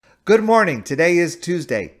Good morning. Today is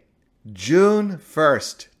Tuesday, June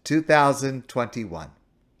 1st, 2021.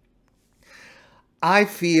 I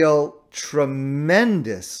feel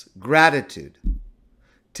tremendous gratitude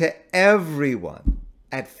to everyone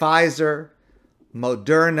at Pfizer,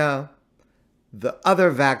 Moderna, the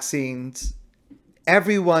other vaccines,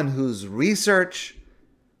 everyone whose research,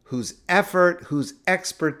 whose effort, whose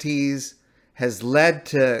expertise has led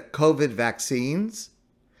to COVID vaccines.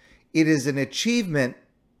 It is an achievement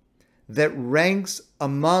that ranks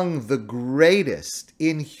among the greatest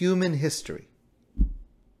in human history.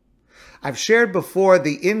 I've shared before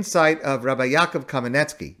the insight of Rabbi Yaakov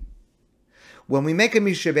Kamenetsky. When we make a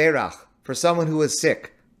mishaberach for someone who is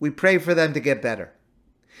sick, we pray for them to get better.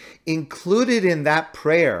 Included in that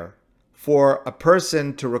prayer for a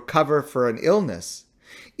person to recover for an illness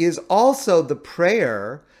is also the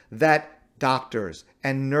prayer that doctors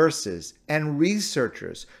and nurses and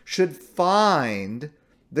researchers should find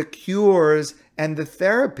the cures and the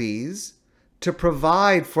therapies to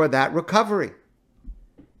provide for that recovery.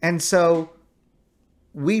 And so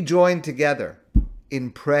we join together in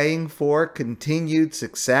praying for continued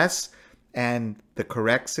success and the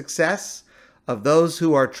correct success of those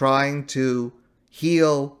who are trying to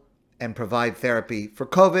heal and provide therapy for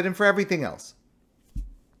COVID and for everything else.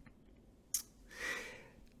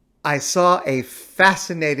 I saw a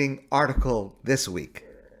fascinating article this week,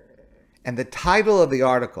 and the title of the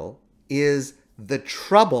article is "The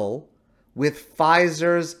Trouble with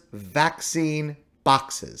Pfizer's Vaccine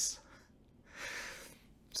Boxes."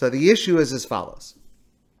 So the issue is as follows.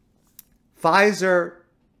 Pfizer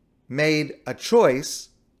made a choice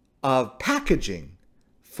of packaging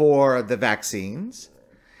for the vaccines,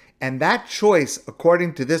 and that choice,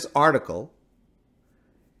 according to this article,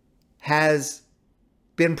 has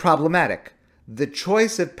been problematic. The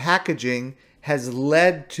choice of packaging has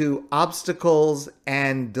led to obstacles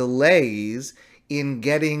and delays in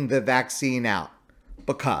getting the vaccine out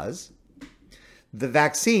because the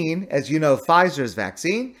vaccine, as you know, Pfizer's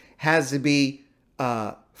vaccine, has to be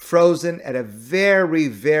frozen at a very,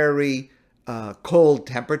 very cold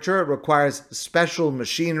temperature. It requires special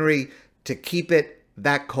machinery to keep it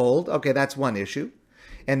that cold. Okay, that's one issue.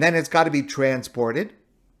 And then it's got to be transported.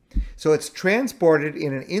 So it's transported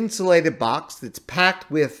in an insulated box that's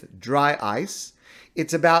packed with dry ice.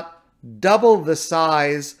 It's about double the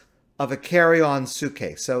size of a carry-on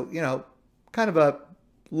suitcase. So, kind of a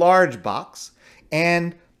large box.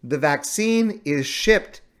 And the vaccine is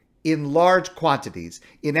shipped in large quantities.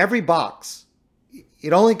 In every box,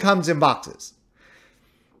 it only comes in boxes.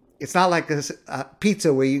 It's not like a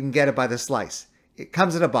pizza where you can get it by the slice. It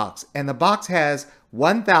comes in a box, and the box has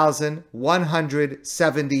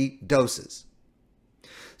 1,170 doses.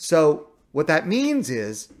 So what that means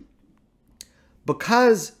is,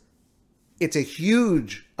 because it's a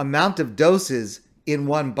huge amount of doses in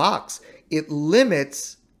one box, it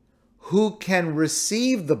limits who can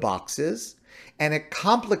receive the boxes, and it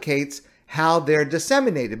complicates how they're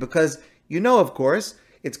disseminated because, of course,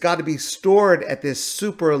 it's got to be stored at this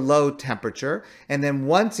super low temperature, and then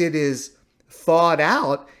once it is thawed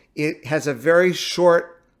out, it has a very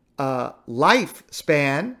short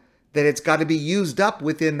lifespan that it's got to be used up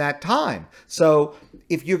within that time. So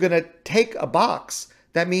if you're going to take a box,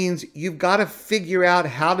 that means you've got to figure out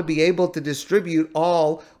how to be able to distribute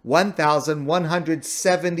all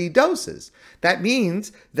 1,170 doses. That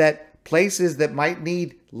means that places that might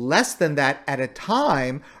need less than that at a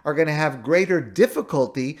time are going to have greater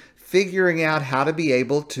difficulty figuring out how to be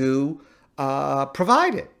able to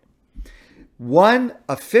provide it. One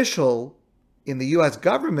official in the U.S.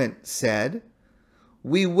 government said,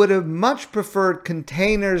 "We would have much preferred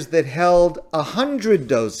containers that held 100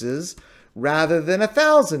 doses rather than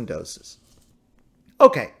 1,000 doses."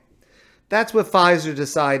 Okay, that's what Pfizer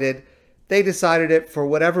decided. They decided it for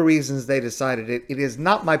whatever reasons they decided it. It is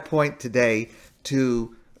not my point today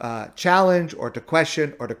to challenge or to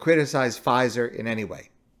question or to criticize Pfizer in any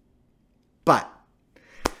way. But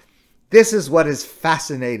this is what is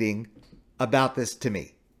fascinating about this to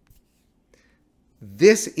me.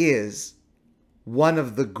 This is one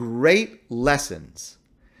of the great lessons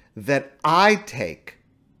that I take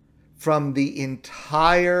from the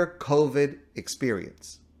entire COVID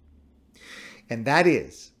experience. And that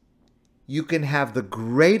is, you can have the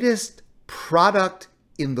greatest product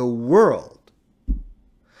in the world,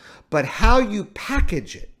 but how you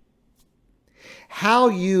package it, how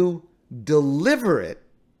you deliver it,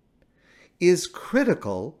 is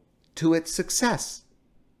critical to its success.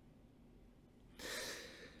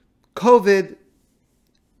 COVID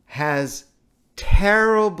has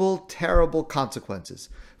terrible, terrible consequences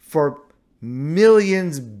for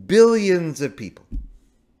millions, billions of people.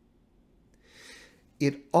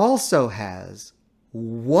 it also has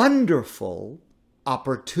wonderful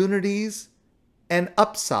opportunities and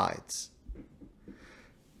upsides.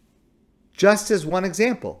 Just as one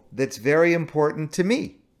example that's very important to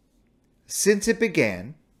me. Since it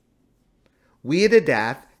began, we at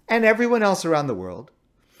Adath and everyone else around the world,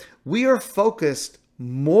 we are focused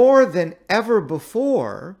more than ever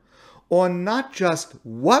before on not just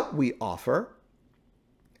what we offer,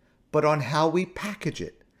 but on how we package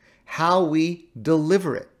it, how we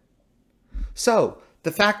deliver it. So,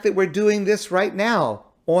 the fact that we're doing this right now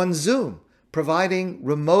on Zoom, providing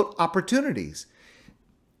remote opportunities,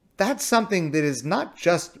 that's something that is not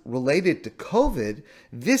just related to COVID.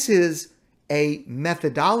 This is a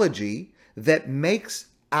methodology that makes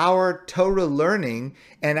our Torah learning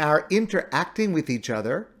and our interacting with each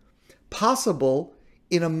other possible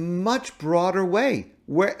in a much broader way,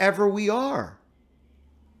 wherever we are.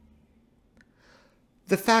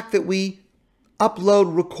 The fact that we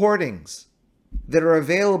upload recordings that are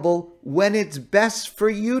available when it's best for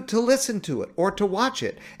you to listen to it or to watch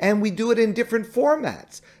it, and we do it in different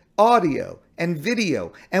formats, audio and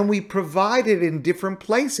video, and we provide it in different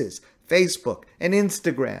places, Facebook and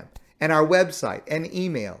Instagram and our website and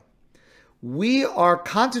email. We are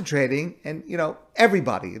concentrating, and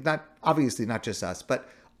everybody, obviously not just us, but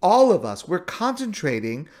all of us, we're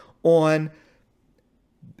concentrating on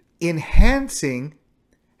enhancing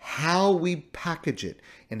how we package it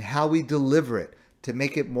and how we deliver it to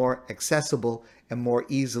make it more accessible and more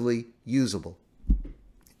easily usable.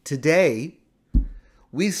 Today,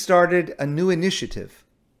 we started a new initiative.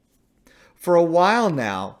 For a while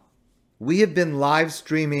now, we have been live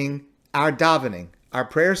streaming our davening, our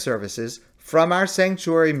prayer services from our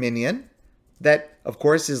sanctuary minyan that, of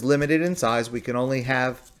course, is limited in size. We can only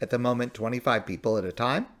have, at the moment, 25 people at a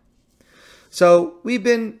time. So we've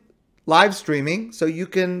been live streaming, so you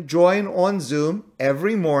can join on Zoom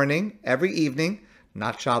every morning, every evening,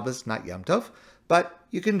 not Shabbos, not Yom Tov, but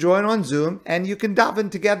you can join on Zoom and you can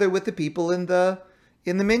daven together with the people in the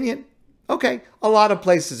minyan. Okay, a lot of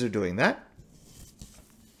places are doing that.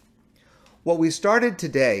 What we started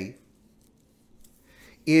today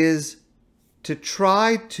is to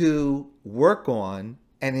try to work on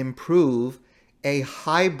and improve a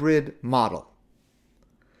hybrid model.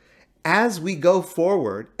 As we go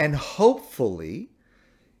forward, and hopefully,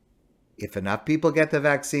 if enough people get the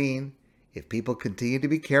vaccine, if people continue to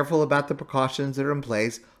be careful about the precautions that are in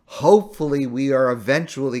place, hopefully we are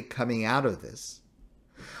eventually coming out of this.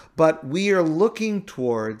 But we are looking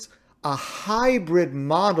towards a hybrid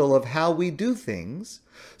model of how we do things,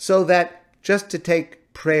 so that, just to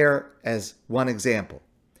take prayer as one example,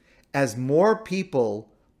 as more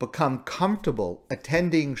people become comfortable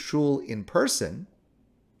attending shul in person,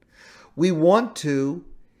 we want to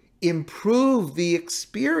improve the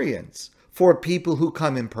experience for people who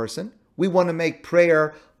come in person. We want to make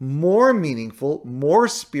prayer more meaningful, more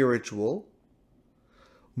spiritual,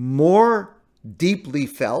 more deeply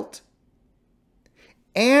felt.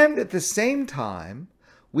 And at the same time,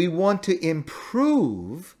 we want to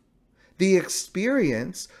improve the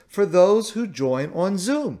experience for those who join on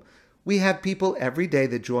Zoom. We have people every day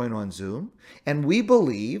that join on Zoom, and we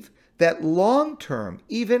believe that long term,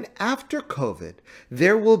 even after COVID,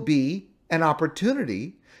 there will be an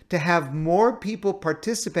opportunity to have more people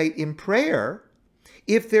participate in prayer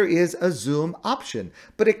if there is a Zoom option.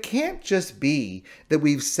 But it can't just be that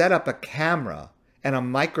we've set up a camera and a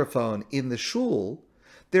microphone in the shul.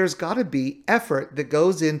 There's got to be effort that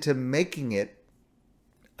goes into making it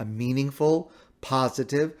a meaningful,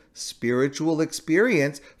 positive, spiritual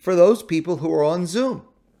experience for those people who are on Zoom.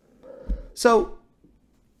 So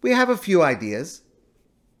we have a few ideas,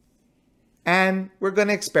 and we're going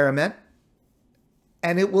to experiment,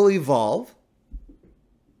 and it will evolve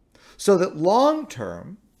so that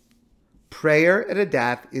long-term prayer at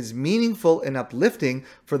Adath is meaningful and uplifting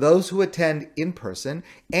for those who attend in person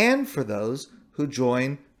and for those who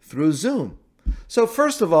join through Zoom. So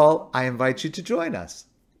first of all, I invite you to join us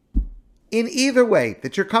in either way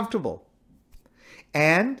that you're comfortable.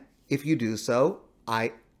 And if you do so,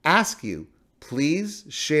 I ask you, please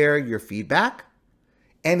share your feedback,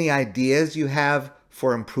 any ideas you have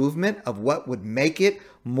for improvement of what would make it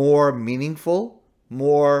more meaningful,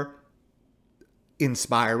 more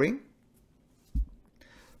inspiring.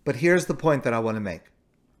 But here's the point that I want to make.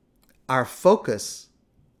 Our focus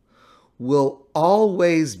will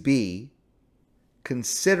always be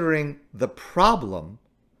considering the problem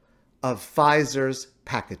of Pfizer's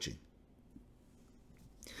packaging.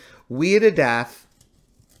 We at Adath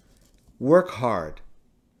work hard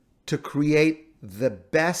to create the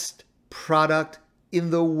best product in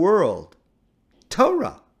the world,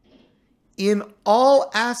 Torah, in all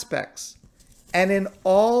aspects and in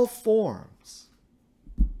all forms.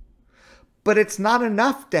 But it's not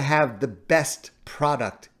enough to have the best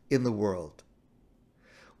product in the world.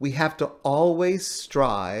 We have to always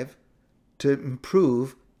strive to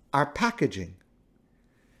improve our packaging,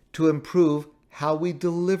 to improve how we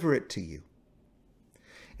deliver it to you.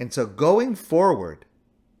 And so going forward,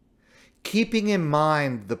 keeping in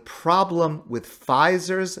mind the problem with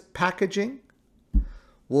Pfizer's packaging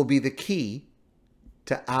will be the key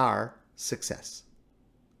to our success.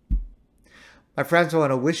 My friends, I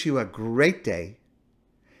want to wish you a great day,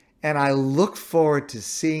 and I look forward to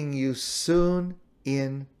seeing you soon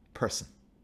in person.